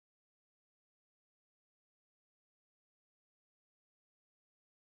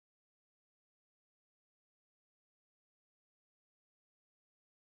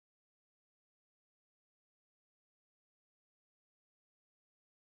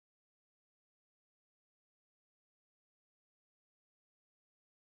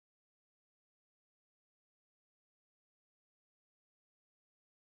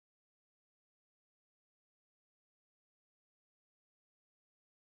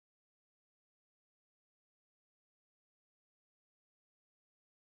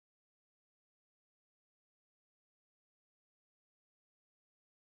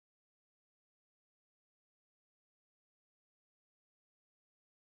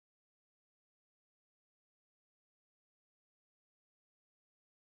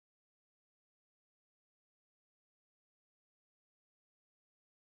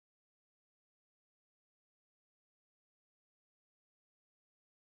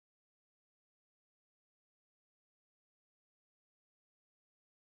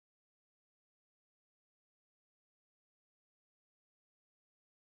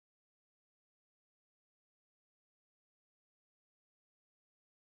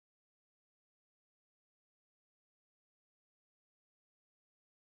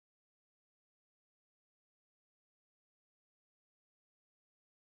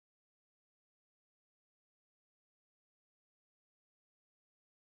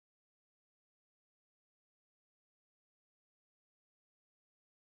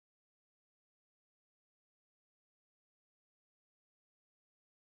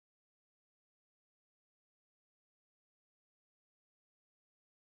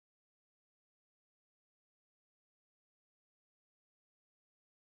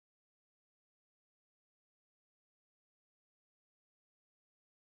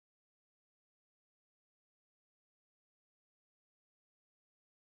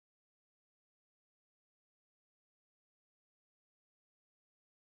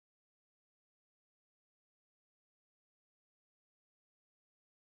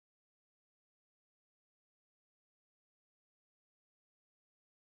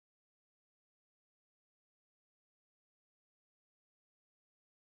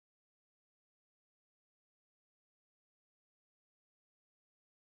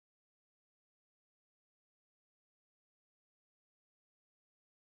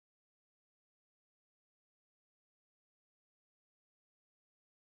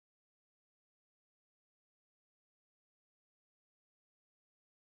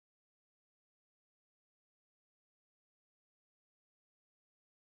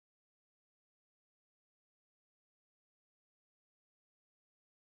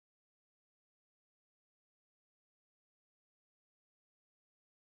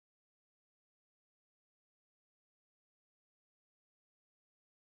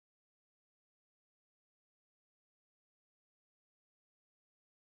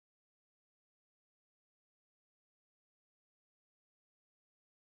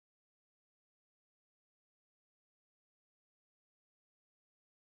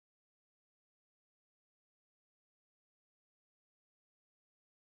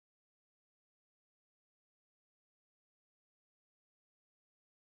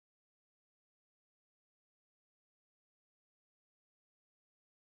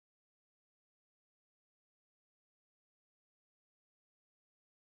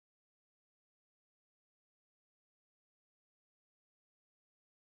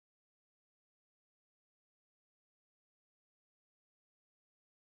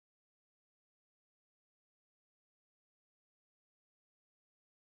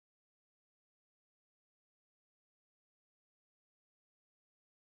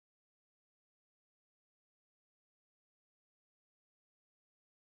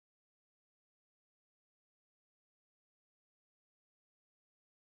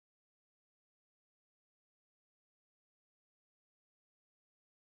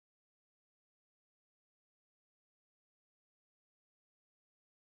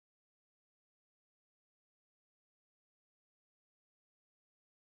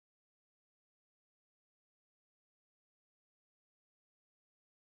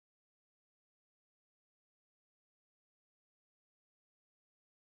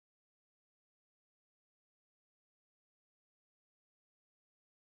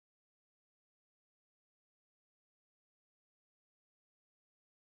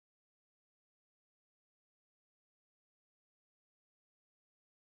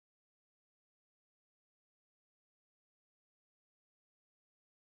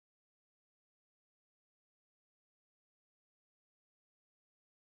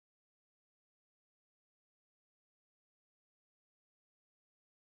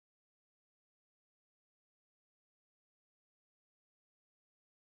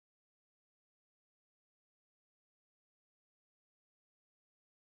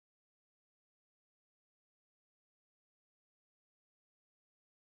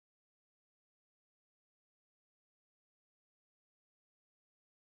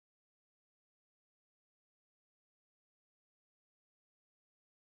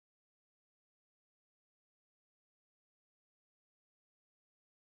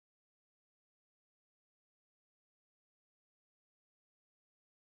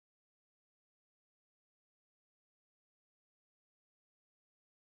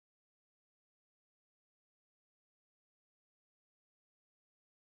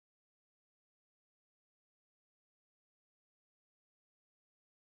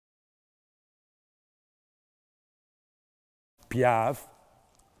piaffe,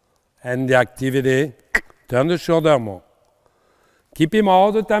 and the activity. Turn the shoulder more. Keep him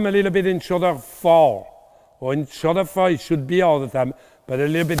all the time a little bit in shoulder 4. Or in shoulder 4, it should be all the time, but a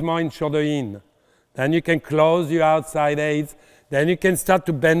little bit more in shoulder in. Then you can close your outside aids. Then you can start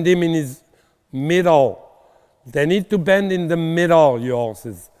to bend him in his middle. They need to bend in the middle, your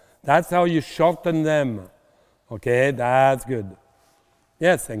horses. That's how you shorten them. Okay, that's good.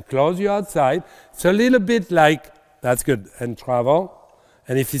 Yes, and close your outside. It's a little bit like, that's good, and travel.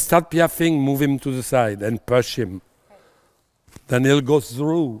 And if you start piaffing, move him to the side and push him. Then he'll go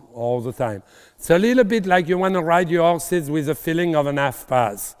through all the time. It's a little bit like you want to ride your horses with a feeling of an half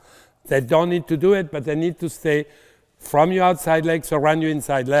pass. They don't need to do it, but they need to stay from your outside legs around your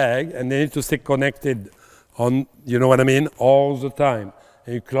inside leg, and they need to stay connected on, you know what I mean, all the time.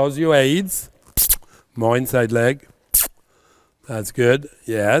 And you close your aids, more inside leg. That's good,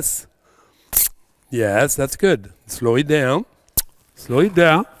 yes. Yes, that's good. Slow it down. Slow it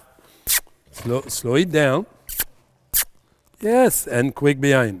down. Slow it down. Yes, and quick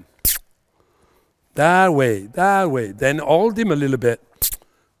behind. That way, that way. Then hold him a little bit.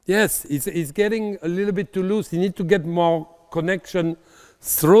 Yes, he's getting a little bit too loose. You need to get more connection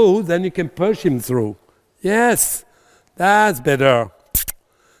through, then you can push him through. Yes, that's better.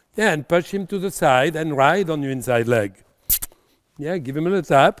 Yeah, and push him to the side and ride on your inside leg. Yeah, give him a little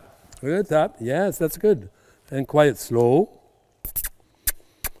tap. A little tap. Yes, that's good. And quiet, slow.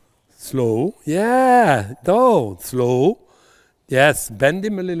 Slow. Yeah, no, slow. Yes, bend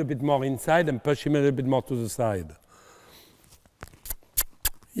him a little bit more inside and push him a little bit more to the side.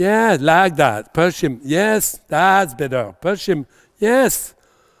 Yeah, like that. Push him. Yes, that's better. Push him. Yes.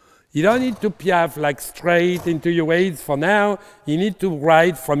 You don't need to piaffe like straight into your weights for now. You need to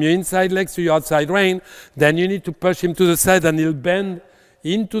ride from your inside legs to your outside rein. Then you need to push him to the side and he'll bend.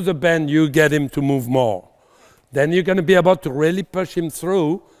 Into the bend, you get him to move more. Then you're going to be able to really push him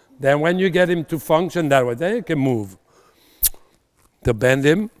through. Then when you get him to function that way, then you can move. To bend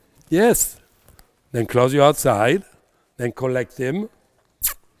him. Yes. Then close your outside. Then collect him.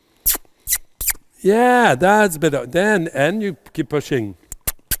 Yeah, that's better. Then, and you keep pushing.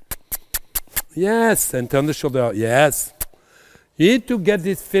 Yes, and turn the shoulder. Yes. You need to get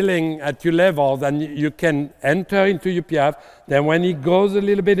this feeling at your level, then you can enter into your piaffe. Then when he goes a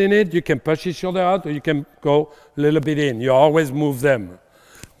little bit in it, you can push his shoulder out, or you can go a little bit in. You always move them.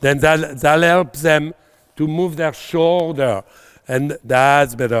 Then that helps them to move their shoulder. And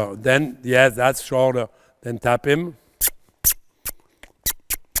that's better. Then, yes, that's shoulder. Then tap him.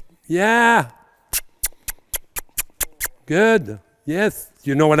 Yeah. Good. Yes.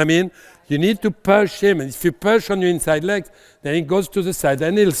 You know what I mean? You need to push him. And if you push on your inside legs, then he goes to the side.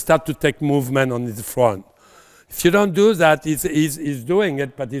 Then he'll start to take movement on his front. If you don't do that, he's doing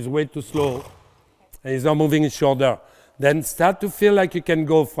it, but he's way too slow. And he's not moving his shoulder. Then start to feel like you can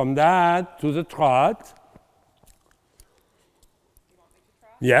go from that to the trot.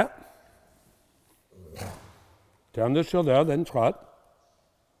 Yeah. Turn the shoulder, then trot.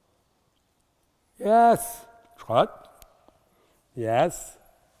 Yes. Trot. Yes.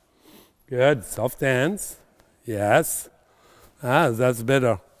 Good. Soft hands. Yes. Ah, that's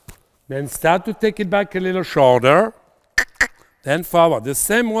better. Then start to take it back a little shorter. Then forward. The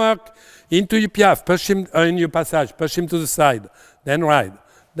same work into your piaffe. Push him in your passage. Push him to the side. Then ride.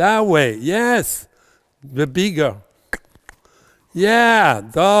 That way. Yes. The bigger. Yeah.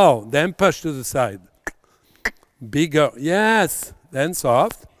 No. Then push to the side. Bigger. Yes. Then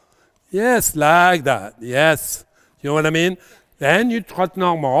soft. Yes. Like that. Yes. You know what I mean? Then you trot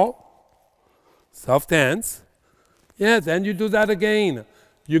normal. Soft hands. Yeah, then you do that again.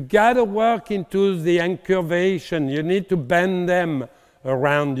 You got to work into the incurvation. You need to bend them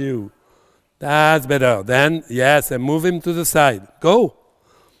around you. That's better. Then, yes, and move him to the side. Go.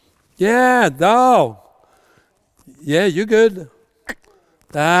 Yeah, no. Yeah, you're good.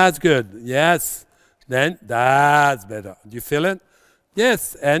 That's good. Yes. Then, that's better. Do you feel it?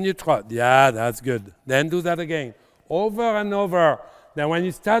 Yes, and you trot. Yeah, that's good. Then do that again. Over and over. Then when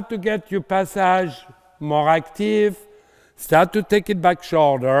you start to get your passage more active, start to take it back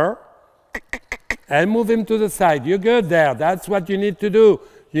shorter and move him to the side. You're good there. That's what you need to do.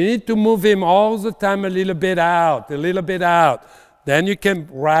 You need to move him all the time a little bit out, a little bit out. Then you can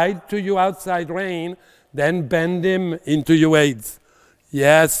ride to your outside rein, then bend him into your aids.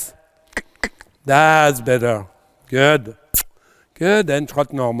 Yes. That's better. Good. Good. Then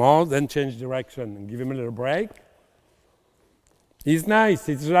trot normal, then change direction and give him a little break. He's nice.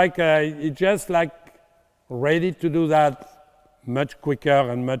 It's like he's just like ready to do that much quicker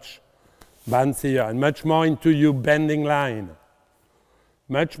and much bouncier and much more into your bending line.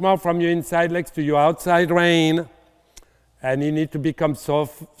 Much more from your inside legs to your outside rein and you need to become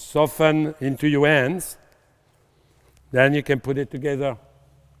softened into your hands. Then you can put it together.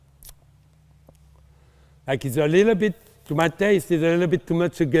 Like it's a little bit, to my taste, it's a little bit too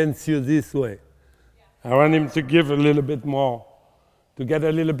much against you this way. Yeah. I want him to give a little bit more, to get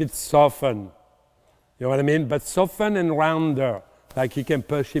a little bit softened. You know what I mean? But soften and rounder, like you can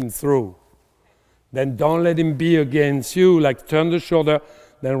push him through. Then don't let him be against you, like turn the shoulder,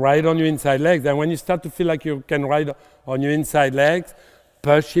 then ride on your inside legs. And when you start to feel like you can ride on your inside legs,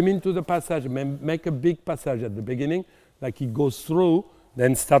 push him into the passage. Make a big passage at the beginning, like he goes through,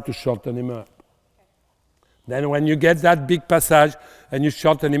 then start to shorten him up. Then when you get that big passage and you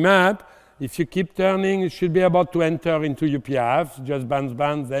shorten him up, if you keep turning, you should be able to enter into your piaffe, just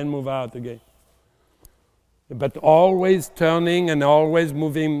bounce, then move out again. But always turning and always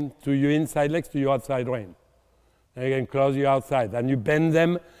moving to your inside legs, to your outside rein. And you can close your outside. And you bend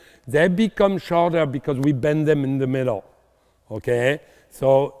them. They become shorter because we bend them in the middle. Okay?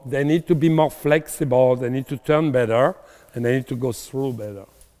 So they need to be more flexible. They need to turn better. And they need to go through better.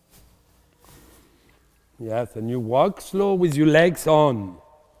 Yes, and you walk slow with your legs on.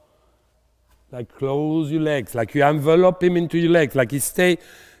 Like close your legs. Like you envelope him into your legs. Like he stay.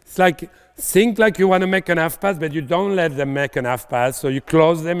 It's like, think like you want to make an half pass, but you don't let them make an half pass. So you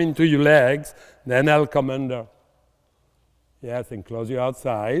close them into your legs, then I'll come under. Yes, and close your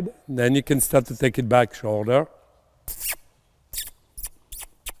outside. Then you can start to take it back shoulder.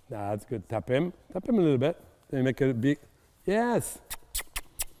 That's good. Tap him a little bit. Then make a big, yes.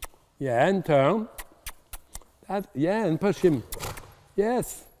 Yeah, and turn. Yeah, and push him.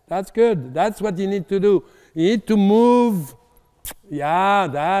 Yes, that's good. That's what you need to do. You need to move. Yeah,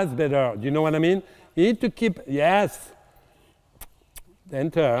 that's better. Do you know what I mean? You need to keep, yes.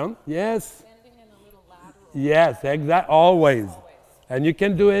 Then turn, yes. Bending in a little lateral. Yes, exactly, always. And you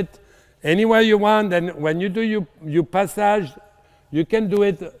can do it anywhere you want. And when you do your passage, you can do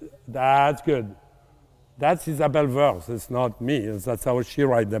it. That's good. That's Isabelle verse. It's not me. That's how she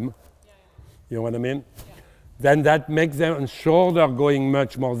write them. Yeah. You know what I mean? Yeah. Then that makes them shoulder going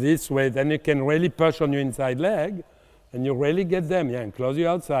much more this way. Then you can really push on your inside leg. And you really get them, yeah, and close your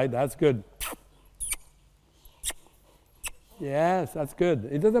outside, that's good. Yes, that's good.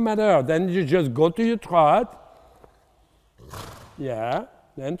 It doesn't matter. Then you just go to your trot. Yeah,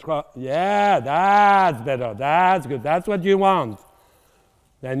 then trot. Yeah, that's better. That's good. That's what you want.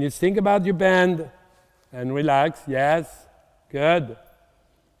 Then you think about your bend and relax. Yes, good.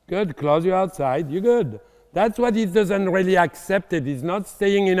 Good, close your outside, you're good. That's what he doesn't really accept it. He's not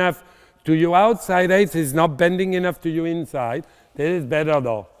staying enough to your outside edge, is not bending enough to your inside. This is better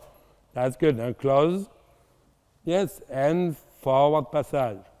though. That's good. Now close. Yes, and forward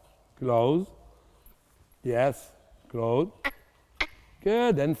passage. Close. Yes, close.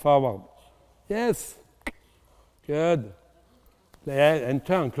 Good, and forward. Yes. Good. Yeah, and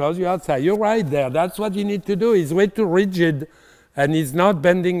turn, close your outside. You're right there. That's what you need to do. He's way too rigid and he's not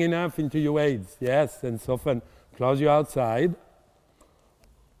bending enough into your aids. Yes, and soften. Close your outside.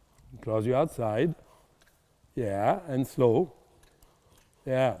 Close your outside. Yeah, and slow.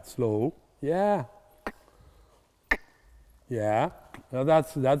 Yeah, slow. Yeah. Yeah. Now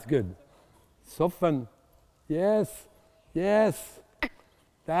that's good. Soften. Yes. Yes.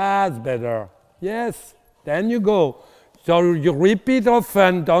 That's better. Yes. Then you go. So you repeat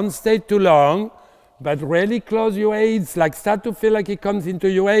often, don't stay too long, but really close your aids, like start to feel like it comes into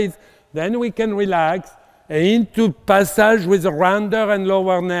your aids. Then we can relax and into passage with a rounder and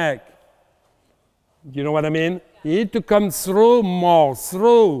lower neck. You know what I mean? You need to come through more,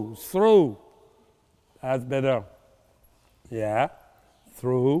 through. That's better. Yeah,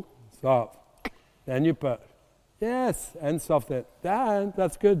 through, soft. Then you push. Yes, and soften.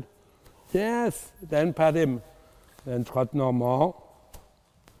 That's good. Yes, then pat him. Then trot normal.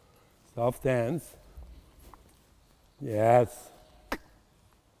 Soft hands. Yes.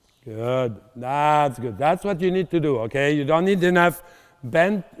 Good. That's good. That's what you need to do, okay? You don't need enough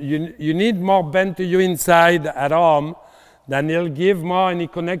bend. You need more bend to your inside at home. Then he'll give more and he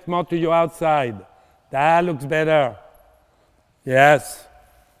connect more to your outside. That looks better. Yes.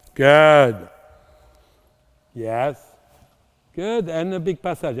 Good. Yes. Good. And a big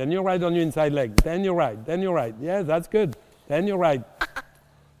passage. And you're right on your inside leg. Then you're right. Then you're right. Yes, that's good. Then you're right.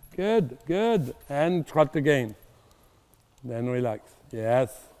 Good. Good. And trot again. Then relax.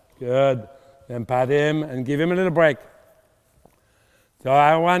 Yes. Good. Then pat him and give him a little break. So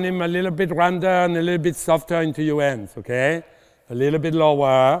I want him a little bit rounder and a little bit softer into your hands, okay? A little bit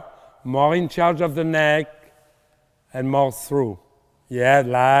lower, more in charge of the neck, and more through. Yeah,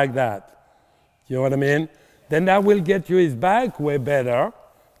 like that. You know what I mean? Then that will get you his back way better.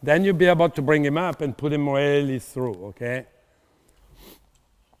 Then you'll be able to bring him up and put him really through, okay?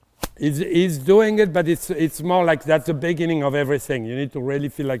 He's doing it, but it's more like that's the beginning of everything. You need to really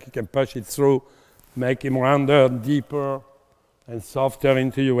feel like you can push it through, make him rounder, deeper, and softer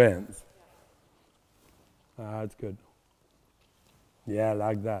into your hands. That's good. Yeah,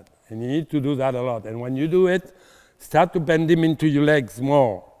 like that. And you need to do that a lot. And when you do it, start to bend him into your legs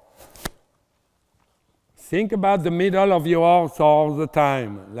more. Think about the middle of your horse all the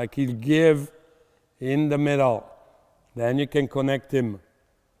time, like he'll give in the middle. Then you can connect him.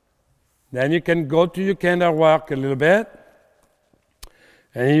 Then you can go to your counter work a little bit.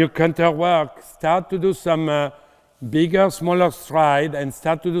 And in your counter work, start to do some bigger, smaller stride and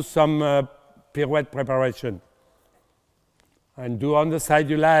start to do some pirouette preparation. And do on the side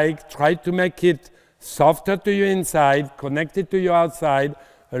you like. Try to make it softer to your inside, connect it to your outside,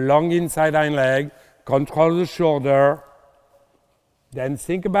 a long inside hind leg, control the shoulder. Then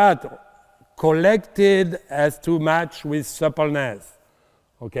think about collected as to match with suppleness.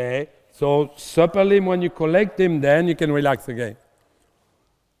 Okay? So supple him when you collect him, then you can relax again.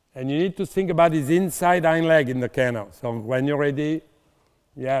 And you need to think about his inside hind leg in the canter. So when you're ready,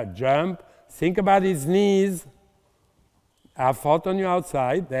 yeah, jump. Think about his knees. Have foot on your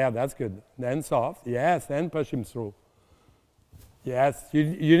outside. There, that's good. Then soft. Yes, then push him through. Yes,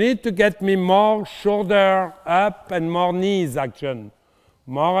 you need to get me more shoulder up and more knees action.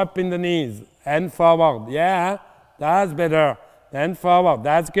 More up in the knees and forward. Yeah, that's better. Then forward.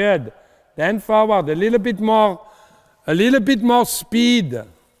 That's good. Then forward. A little bit more speed.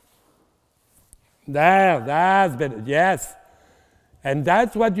 There, that's better. Yes. And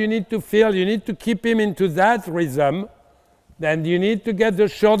that's what you need to feel. You need to keep him into that rhythm. Then you need to get the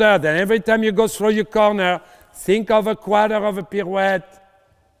shoulder. Then every time you go through your corner, think of a quarter of a pirouette.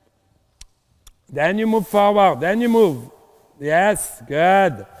 Then you move forward. Then you move. Yes,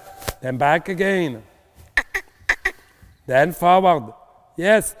 good. Then back again. Then forward.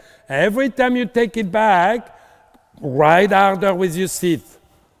 Yes. Every time you take it back, ride harder with your seat.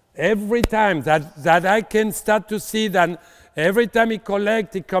 Every time that I can start to see that every time he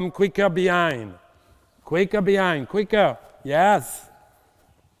collects, he comes quicker behind. Quicker behind, quicker. Yes.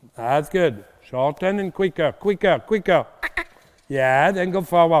 That's good. Shorten and quicker, quicker, quicker. Yeah, then go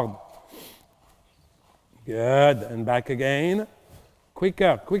forward. Good. And back again.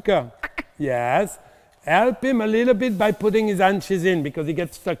 Quicker, quicker. Yes. Help him a little bit by putting his hanches in because he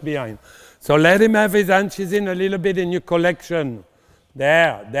gets stuck behind. So let him have his hanches in a little bit in your collection.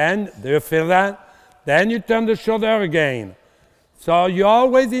 There. Then, do you feel that? Then you turn the shoulder again. So you're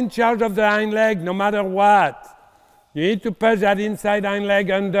always in charge of the hind leg no matter what. You need to push that inside hind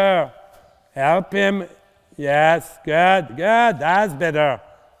leg under. Help him. Yes, good, good. That's better.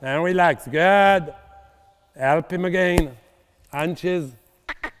 Then relax. Good. Help him again. Hunches.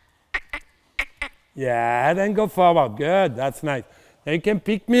 Yeah, then go forward. Good. That's nice. Then you can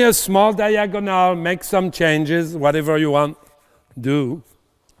pick me a small diagonal, make some changes, whatever you want. Do.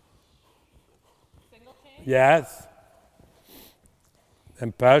 Single chain? Yes.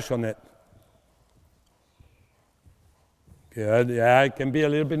 And push on it. Good, yeah, it can be a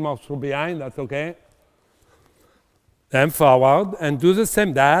little bit more through behind, that's okay. Then forward and do the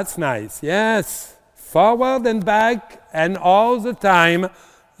same, that's nice, yes. Forward and back and all the time,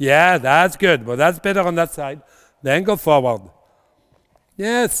 yeah, that's good, but that's better on that side. Then go forward.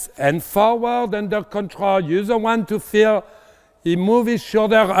 Yes, and forward under control. You're the one to feel, he move his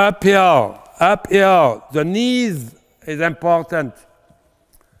shoulder up here, up here. The knees is important.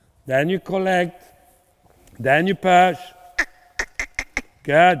 Then you collect, then you push.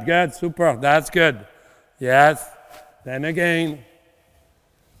 Good, good, super, that's good. Yes, then again.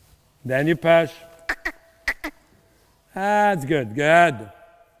 Then you push. That's good, good.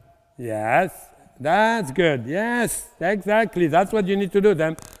 Yes, that's good, yes, exactly. That's what you need to do,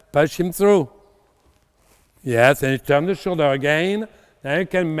 then push him through. Yes, and you turn the shoulder again. Then you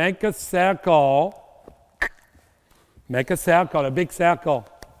can make a circle. Make a circle, a big circle.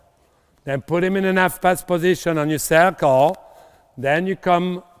 Then put him in an half-pass position on your circle. Then you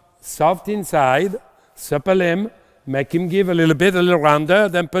come soft inside, supple him, make him give a little rounder,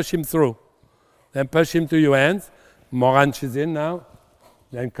 then push him through. Then push him to your hands, more hunches in now.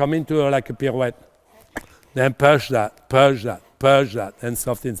 Then come into like a pirouette. Then push that, push that, push that, and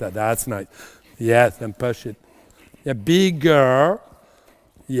soft inside. That's nice. Yes, then push it. Yeah, bigger.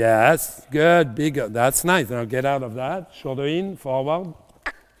 Yes, good, bigger. That's nice. Now get out of that. Shoulder in, forward.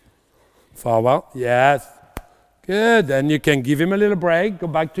 Forward, yes. Good, then you can give him a little break, go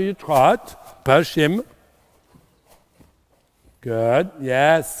back to your trot, push him. Good,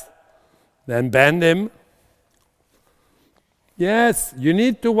 yes. Then bend him. Yes, you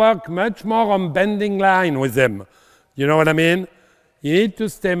need to work much more on bending line with him. You know what I mean? You need to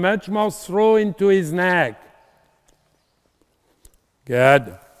stay much more through into his neck.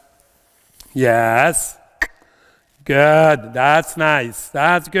 Good. Yes. Good. That's nice.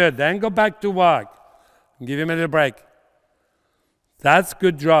 That's good. Then go back to walk. Give him a little break. That's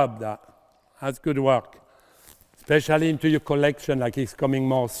good job. That's good work. Especially into your collection, like he's coming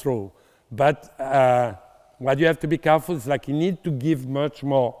more through. But what you have to be careful is like you need to give much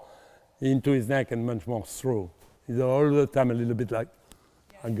more into his neck and much more through. He's all the time a little bit like,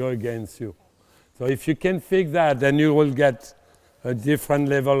 I go against you. So if you can fix that, then you will get a different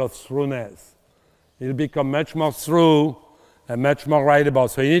level of throughness. It'll become much more through and much more rideable.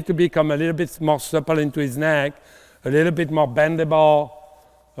 So you need to become a little bit more supple into his neck, a little bit more bendable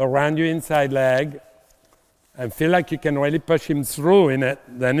around your inside leg, and feel like you can really push him through in it,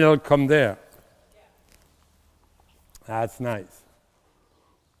 then he'll come there. That's nice.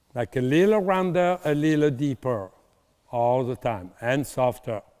 Like a little rounder, a little deeper, all the time, and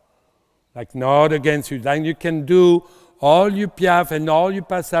softer. Like not against you. Then you can do all your piaffe and all your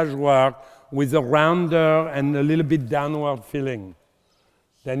passage work with a rounder and a little bit downward feeling.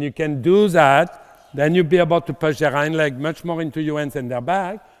 Then you can do that. Then you'll be able to push their hind leg much more into your hands and their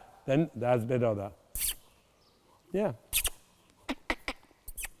back. Then that's better there. Yeah.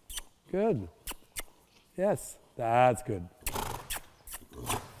 Good. Yes, that's good.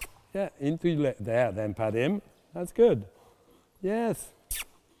 Yeah, into your leg. There, then pat him. That's good. Yes.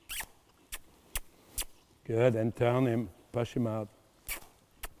 Good, and turn him, push him out.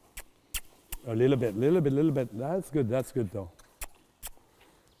 A little bit, little bit, little bit. That's good though.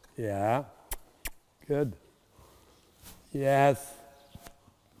 Yeah. Good. Yes.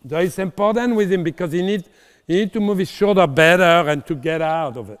 So it's important with him because he need to move his shoulder better and to get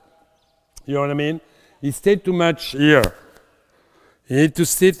out of it. You know what I mean? He stayed too much here. He needs to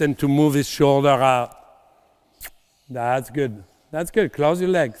sit and to move his shoulder out. That's good. That's good. Close your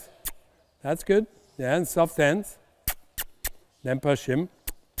legs. That's good. Yeah, and soft hands. Then push him.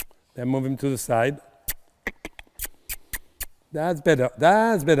 Then move him to the side. That's better.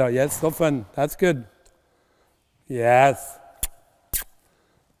 That's better. Yes, soften. That's good. Yes.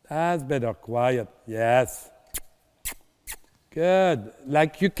 That's better. Quiet. Yes. Good.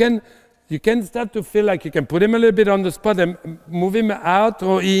 Like you can start to feel like you can put him a little bit on the spot and move him out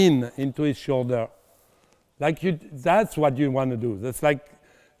or into his shoulder. Like that's what you want to do. That's like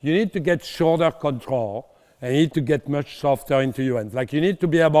you need to get shoulder control and you need to get much softer into your hands. Like you need to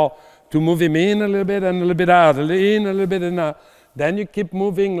be able to move him in a little bit and a little bit out, in a little bit and out. Then you keep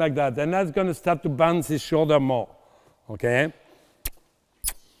moving like that. Then that's going to start to bounce his shoulder more. Okay?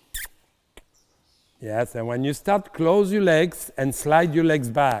 Yes, and when you start, close your legs and slide your legs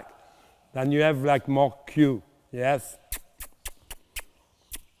back. Then you have like more cue. Yes.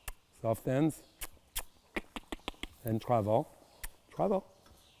 Soft hands. And travel. Travel.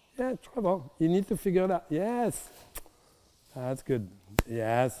 Yeah, travel. You need to figure it out. Yes. That's good.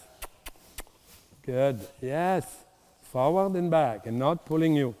 Yes. Good. Yes. Forward and back and not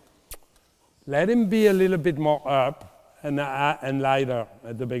pulling you. Let him be a little bit more up and lighter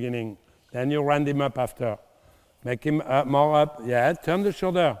at the beginning. Then you round him up after. Make him more up. Yeah, turn the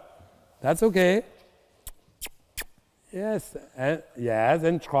shoulder. That's okay. Yes. Yes,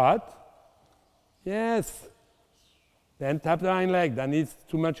 and trot. Yes. Then tap the hind leg. That needs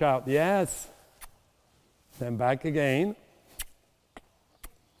too much out. Yes. Then back again.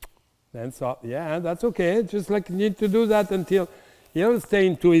 Then soft. Yeah, that's okay. Just like you need to do that until he'll stay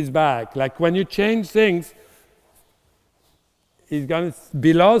into his back. Like when you change things, he's going to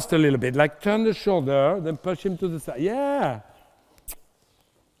be lost a little bit. Like turn the shoulder, then push him to the side. Yeah.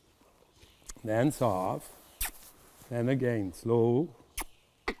 Then soft. Then again, slow.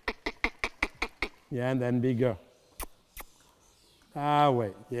 Yeah, and then bigger. Ah,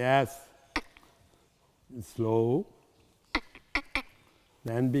 wait. Yes. Slow.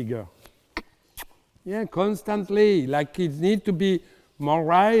 Then bigger. Yeah, constantly. Like it needs to be more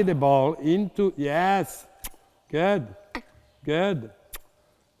rideable into. Yes. Good. Good.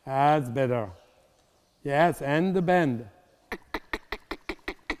 That's better. Yes, and the bend.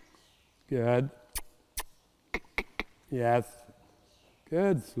 Good. Yes.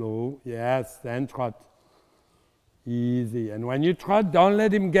 Good. Slow. Yes. Then trot. Easy. And when you trot, don't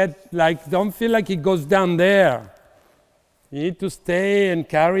let him get like, don't feel like he goes down there. You need to stay and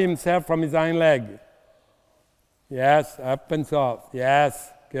carry himself from his hind leg. Yes. Up and soft.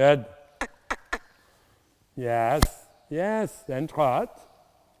 Yes. Good. Yes. Yes. Then trot.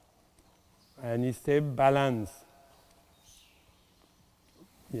 And you stay balanced.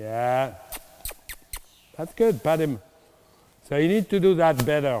 Yeah. That's good. Pat him. So you need to do that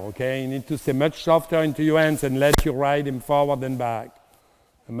better, okay? You need to stay much softer into your hands and let you ride him forward and back.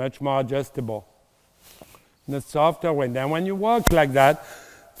 And much more adjustable. In a softer way. Then when you walk like that,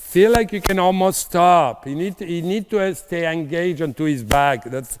 feel like you can almost stop. You need to stay engaged onto his back.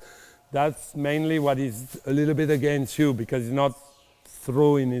 That's mainly what is a little bit against you because he's not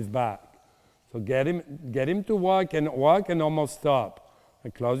through in his back. So get him to walk and almost stop.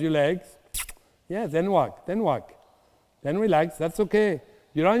 And close your legs. Yeah, then walk. Then relax, that's okay.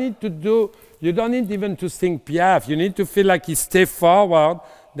 You don't need even to sing Piaf. You need to feel like he stay forward,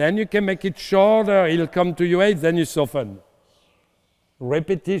 then you can make it shorter, he'll come to your aid, then you soften.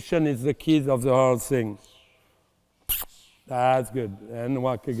 Repetition is the key of the whole thing. That's good, and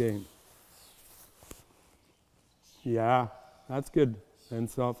walk again. Yeah, that's good, and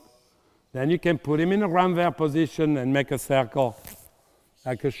soft. Then you can put him in a renvers position and make a circle,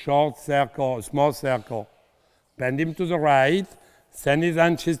 like a short circle, a small circle. Bend him to the right, send his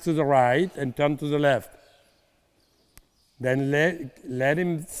hanches to the right, and turn to the left. Then let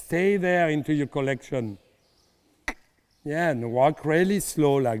him stay there into your collection. Yeah, and walk really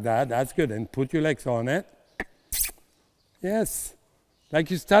slow like that. That's good. And put your legs on it. Yes.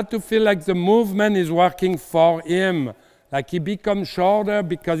 Like you start to feel like the movement is working for him. Like he becomes shorter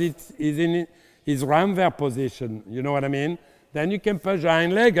because he's in his renvers position. You know what I mean? Then you can push your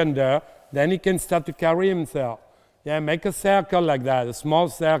hind leg under. Then he can start to carry himself. Yeah, make a circle like that, a small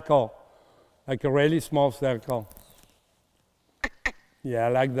circle, like a really small circle. Yeah,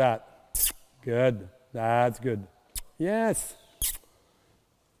 like that. Good, that's good. Yes.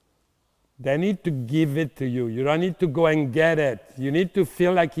 They need to give it to you. You don't need to go and get it. You need to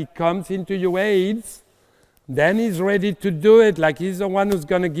feel like he comes into your aids, then he's ready to do it, like he's the one who's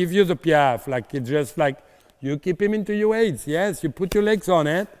going to give you the Piaf, like it's just like you keep him into your aids. Yes, you put your legs on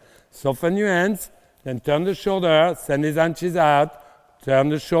it, soften your hands, then turn the shoulder, send his hanches out, turn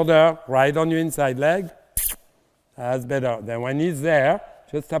the shoulder right on your inside leg. That's better. Then when he's there,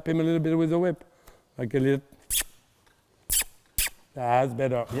 just tap him a little bit with the whip. Like a little. That's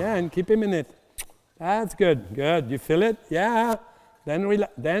better. Yeah, and keep him in it. That's good. Good. You feel it? Yeah. Then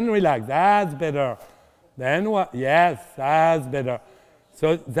relax. That's better. Then what? Yes, that's better.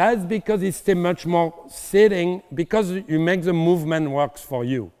 So that's because he stays much more sitting, because you make the movement works for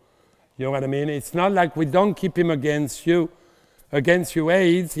you. You know what I mean? It's not like we don't keep him against your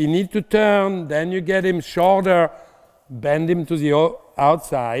aids. You need to turn, then you get him shorter, bend him to the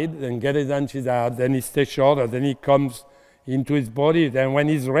outside, and get his hanches out, then he stays shorter, then he comes into his body. Then when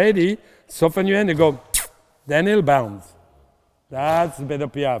he's ready, soften your hand and go, then he'll bounce. That's a better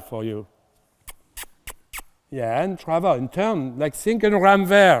Piaf for you. Yeah, and travel, and turn, like think in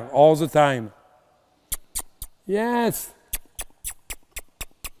renvers all the time. Yes.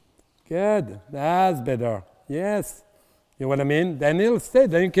 Good, that's better. Yes. You know what I mean? Then he'll stay,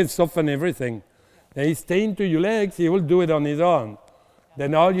 then you can soften everything. Then he stay into your legs, he will do it on his own.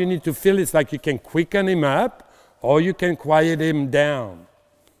 Then all you need to feel is like you can quicken him up, or you can quiet him down.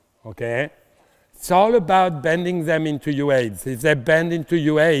 Okay? It's all about bending them into your aids. If they bend into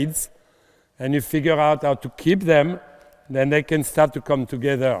your aids, and you figure out how to keep them, then they can start to come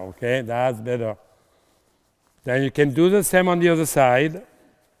together. Okay? That's better. Then you can do the same on the other side.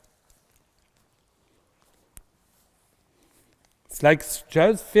 It's like,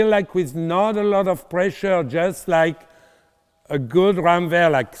 just feel like with not a lot of pressure, just like a good renvers,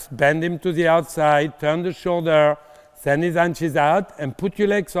 like bend him to the outside, turn the shoulder, send his hanches out, and put your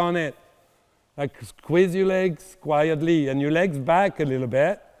legs on it. Like squeeze your legs quietly, and your legs back a little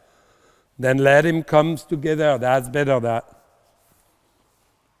bit. Then let him come together. That's better, that.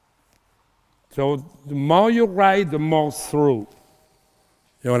 So the more you ride, the more through.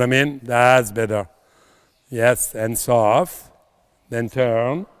 You know what I mean? That's better. Yes, and soft. Then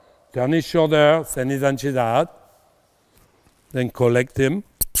turn his shoulder, send his hanches out. Then collect him.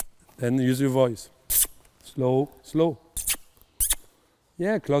 Then use your voice. Slow, slow.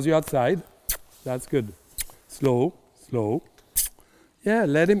 Yeah, close your outside. That's good. Slow, slow. Yeah,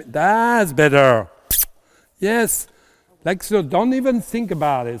 let him, that's better. Yes, like so, don't even think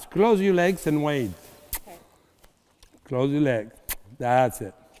about it. Close your legs and wait. Okay. Close your legs, that's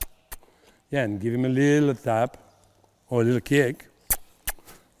it. Yeah, and give him a little tap or a little kick.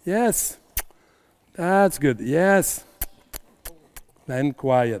 Yes, that's good, yes. Then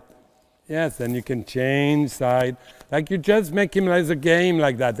quiet. Yes, then you can change side. Like you just make him like a game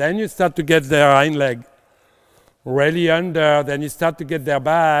like that. Then you start to get their hind leg really under, then you start to get their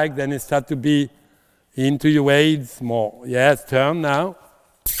back, then you start to be into your aids more. Yes, turn now.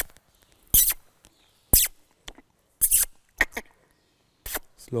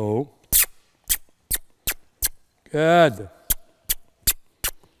 Slow. Good.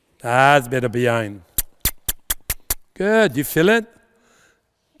 That's better behind. Good, you feel it?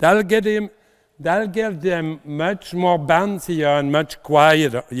 That'll get them much more bouncier and much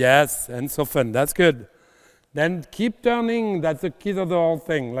quieter. Yes, and soften, that's good. Then keep turning, that's the key to the whole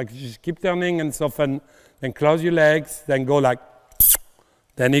thing. Like just keep turning and soften, then close your legs, then go like,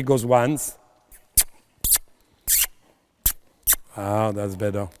 then it goes once. Ah, that's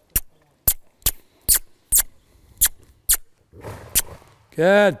better.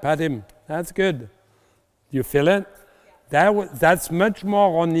 Good, pat him, that's good. You feel it? That's much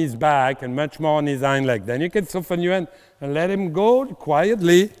more on his back and much more on his hind leg. Then you can soften your hand and let him go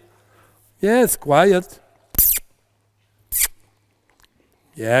quietly. Yes, quiet.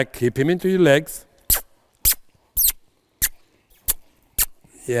 Yeah, keep him into your legs.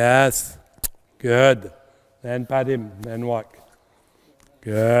 Yes, good. Then pat him, then walk.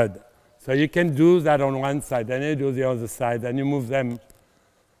 Good. So you can do that on one side, then you do the other side, then you move them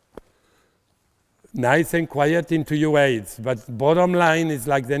nice and quiet into your weights. But bottom line is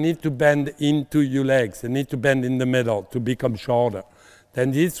like they need to bend into your legs. They need to bend in the middle to become shorter.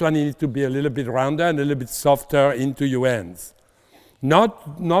 Then this one needs to be a little bit rounder and a little bit softer into your hands.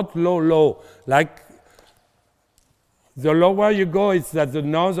 Not low. Like the lower you go, it's at the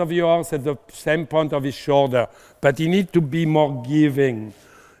nose of your horse at the same point of his shoulder. But you need to be more giving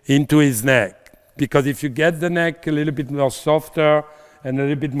into his neck. Because if you get the neck a little bit more softer and a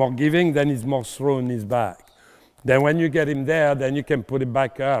little bit more giving, then he's more through in his back. Then when you get him there, then you can put it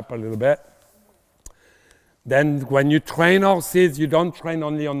back up a little bit. Then when you train horses, you don't train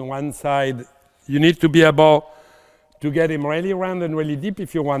only on one side. You need to be able to get him really round and really deep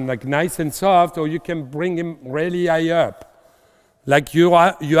if you want, like nice and soft, or you can bring him really high up. Like you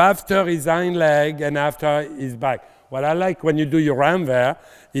after his hind leg and after his back. What I like when you do your ram there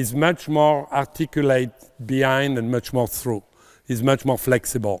is much more articulate behind and much more through. He's much more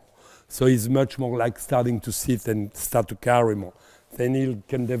flexible. So he's much more like starting to sit and start to carry more. Then he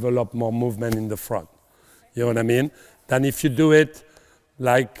can develop more movement in the front. You know what I mean? Then if you do it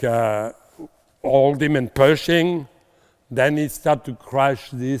like hold him and pushing, then he start to crash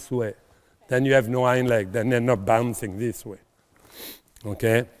this way. Then you have no hind leg. Then they're not bouncing this way.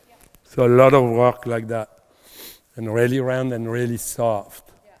 Okay? Yeah. So a lot of work like that. And really round and really soft.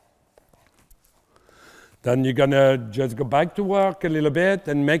 Then you're gonna just go back to work a little bit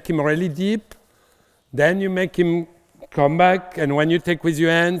and make him really deep. Then you make him come back, and when you take with your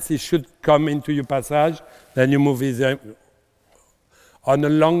hands, he should come into your passage. Then you move his on a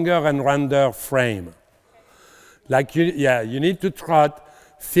longer and rounder frame. Like you need to trot.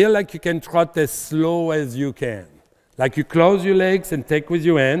 Feel like you can trot as slow as you can. Like you close your legs and take with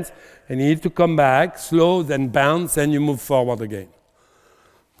your hands, and you need to come back slow, then bounce, and you move forward again.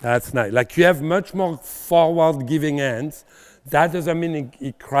 That's nice. Like you have much more forward giving hands. That doesn't mean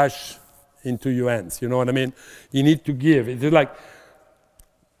it crash into your hands. You know what I mean? You need to give. It's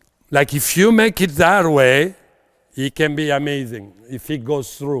like if you make it that way, it can be amazing if it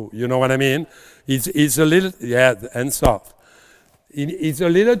goes through. You know what I mean? It's a little, yeah, and soft. It's a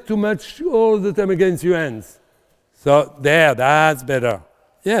little too much all the time against your hands. So there, that's better.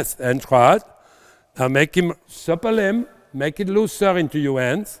 Yes, and trot. Now make him supple him. Make it looser into your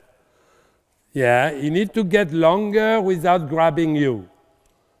hands. Yeah, you need to get longer without grabbing you.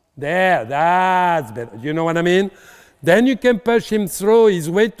 There, that's better. You know what I mean? Then you can push him through. He's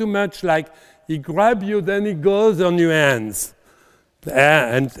way too much like he grabs you, then he goes on your hands.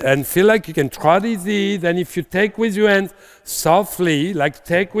 And feel like you can trot easy. Then if you take with your hands softly, like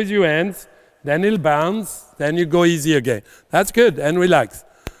take with your hands, then he'll bounce. Then you go easy again. That's good, and relax.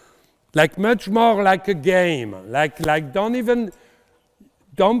 Like much more like a game. Like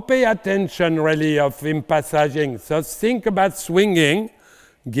don't pay attention really of him passaging. So think about swinging.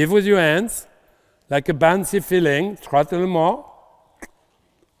 Give with your hands, like a bouncy feeling. Trot a little more.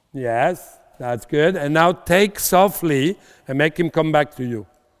 Yes, that's good. And now take softly and make him come back to you.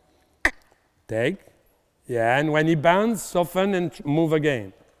 Take. Yeah, and when he bounces, soften and move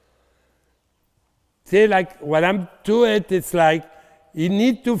again. See, like when I'm to it, it's like you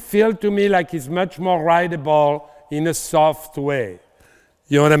need to feel to me like it's much more rideable in a soft way.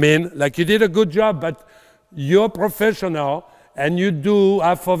 You know what I mean? Like you did a good job, but you're professional and you do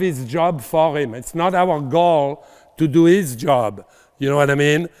half of his job for him. It's not our goal to do his job. You know what I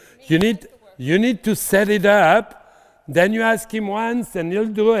mean? You need to set it up, then you ask him once and he'll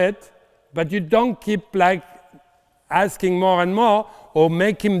do it, but you don't keep like asking more and more or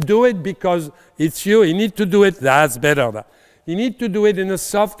make him do it because it's you. You need to do it. That's better. You need to do it in a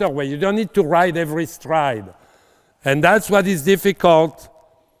softer way. You don't need to ride every stride. And that's what is difficult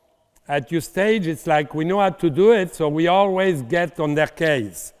at your stage. It's like we know how to do it, so we always get on their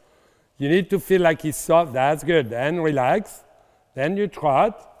case. You need to feel like he's soft. That's good. Then relax. Then you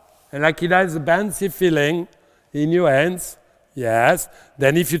trot. And like it has a bouncy feeling in your hands. Yes.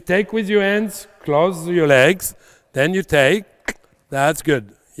 Then if you take with your hands, close your legs. Then you take. That's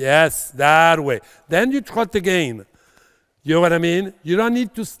good. Yes, that way. Then you trot again. You know what I mean? You don't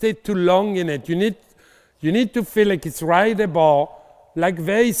need to stay too long in it. You need to feel like it's rideable, like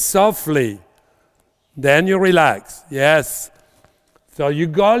very softly. Then you relax. Yes. So your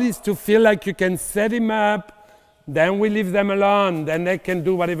goal is to feel like you can set him up. Then we leave them alone. Then they can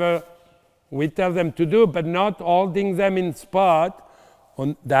do whatever we tell them to do, but not holding them in spot.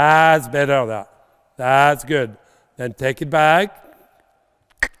 That's better. That's good. Then take it back.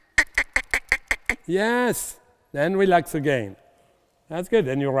 Yes. Then relax again. That's good.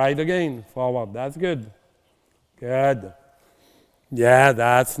 Then you ride again, forward. That's good. Good. Yeah,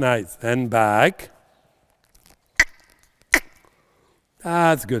 that's nice. And back.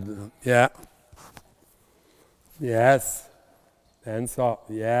 That's good. Yeah. Yes. And so,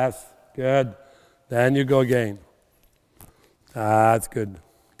 yes. Good. Then you go again. That's good.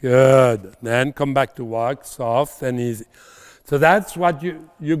 Good. Then come back to walk, soft and easy. So that's what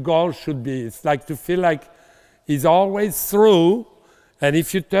your goal should be. It's like to feel like he's always through, and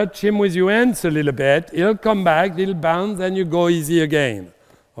if you touch him with your hands a little bit, he'll come back, he'll bounce, and you go easy again.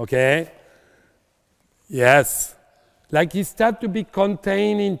 Okay? Yes. Like he start to be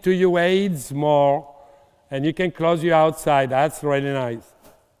contained into your aids more, and you can close you outside. That's really nice.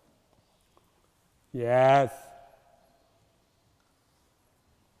 Yes.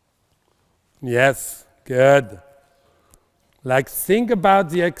 Yes. Good. Like think about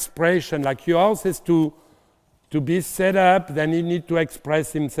the expression. Like yours is to be set up, then he need to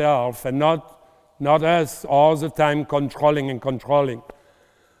express himself, and not us all the time controlling.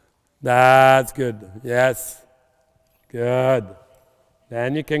 That's good. Yes. Good.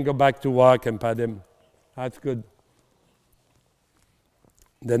 Then you can go back to walk and pat him. That's good.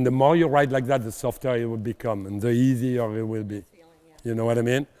 Then the more you ride like that, the softer it will become, and the easier it will be. You know what I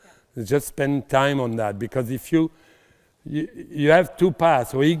mean? Yeah. Just spend time on that, because if you have two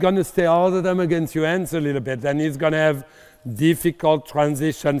paths, so he's going to stay all the time against your hands a little bit, then he's going to have difficult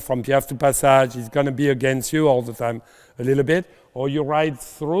transition from piaffe to passage. He's going to be against you all the time a little bit, or you ride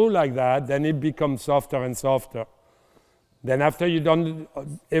through like that, then it becomes softer and softer. Then after you don't,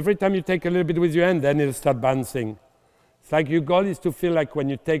 every time you take a little bit with your hand, then it'll start bouncing. It's like your goal is to feel like when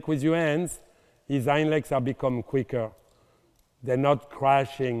you take with your hands, his hind legs are become quicker. They're not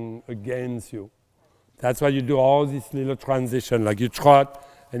crashing against you. That's why you do all this little transition, like you trot,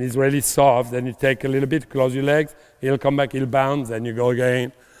 and it's really soft, then you take a little bit, close your legs, he'll come back, he'll bounce, then you go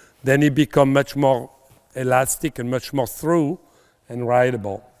again. Then he become much more elastic and much more through and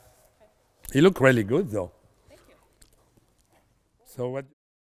rideable. He look really good though. Thank you. So what?